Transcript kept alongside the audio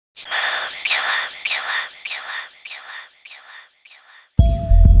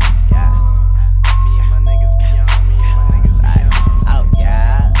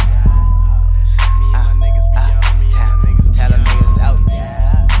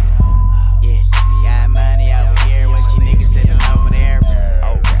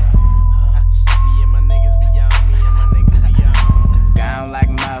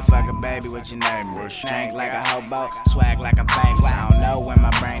Your name is. Drink like a hobo, swag like I'm famous. I don't know where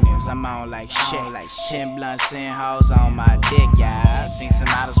my brain is, I'm on like shit. 10 blunts and hoes on my dick, yeah. I've seen some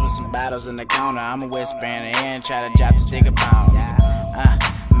models with some bottles in the corner. I'ma whisper in the ear and try to drop the sticker bomb.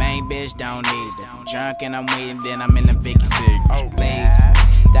 Main bitch don't need it. If I'm drunk and I'm weeding, then I'm in the Vicky Sig. Leave.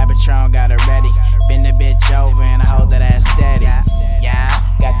 That Patron got it ready. Bend the bitch over and hold that ass steady. Yeah,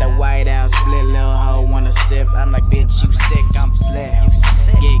 got the white out split, little hoe wanna sip. I'm like, bitch, you sick, I'm split.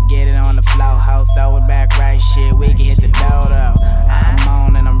 Get it on the floor, hoe, throw it back right, shit, we can hit the door though. I'm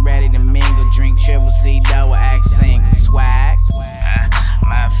on and I'm ready to mingle, drink triple C double act single, swag.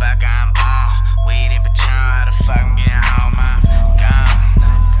 Motherfucker, I'm on, weed and Patron, how the fuck I'm getting home, I'm gone.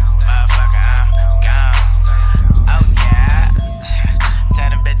 Motherfucker, I'm gone. Oh yeah, tell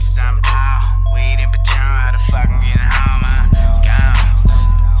them bitches I'm out, weed and Patron, how the fuck I'm getting home, I'm gone.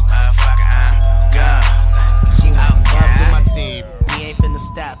 Motherfucker, I'm gone. She wanna fuck with my team. Ain't finna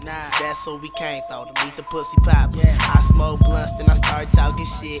stop, that's what we came for, to beat the pussy poppers. I smoke blunts, then I start talking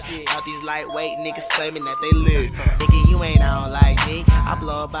shit. All these lightweight niggas claiming that they lit. Nigga, you ain't on like me. I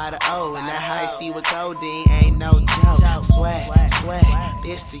blow up by the O, and that high C with codeine ain't no joke. Swag,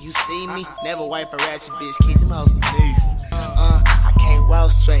 bitch, till you see me. Never wipe a ratchet bitch, keep them hoes beneath. I can't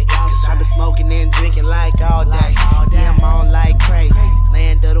walk straight, cause I been smoking and drinking like all day. Yeah, I'm on like crazy.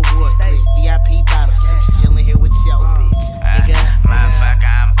 Land of the woods, VIP bottles, chillin' here with your bitch. Nigga. Motherfucker,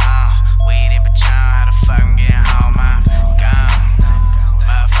 I'm on, weed and Patron, how the fuck I'm getting home, I'm gone.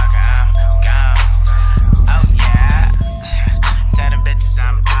 Motherfucker, I'm gone. Oh yeah, tell them bitches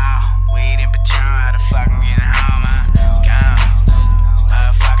I'm out, weed and Patron, how the fuck I'm getting home, I'm gone.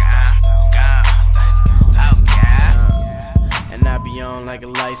 Motherfucker, I'm gone. Oh yeah. And I be on like a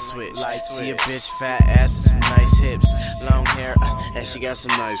light switch. See a bitch fat ass and some nice hips, long hair, and she got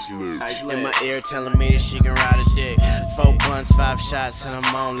some nice lips. In my ear telling me that she can ride a dick. 4 blunts, 5 shots, and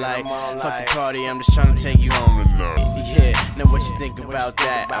I'm on like fuck the party, I'm just trying to take you home tonight. Yeah, now what you think about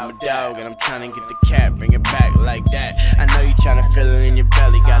that? I'm a dog and I'm trying to get the cat, bring it back like that. I know you trying to feel it in your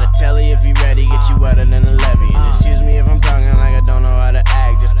belly. Gotta tell you if you ready, get you wetter than a levee. And excuse me if I'm talking like I don't know how to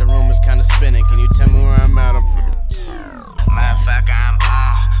act, just the room is kinda spinning. Can you tell me where I'm at? I'm finna. Motherfucker, I'm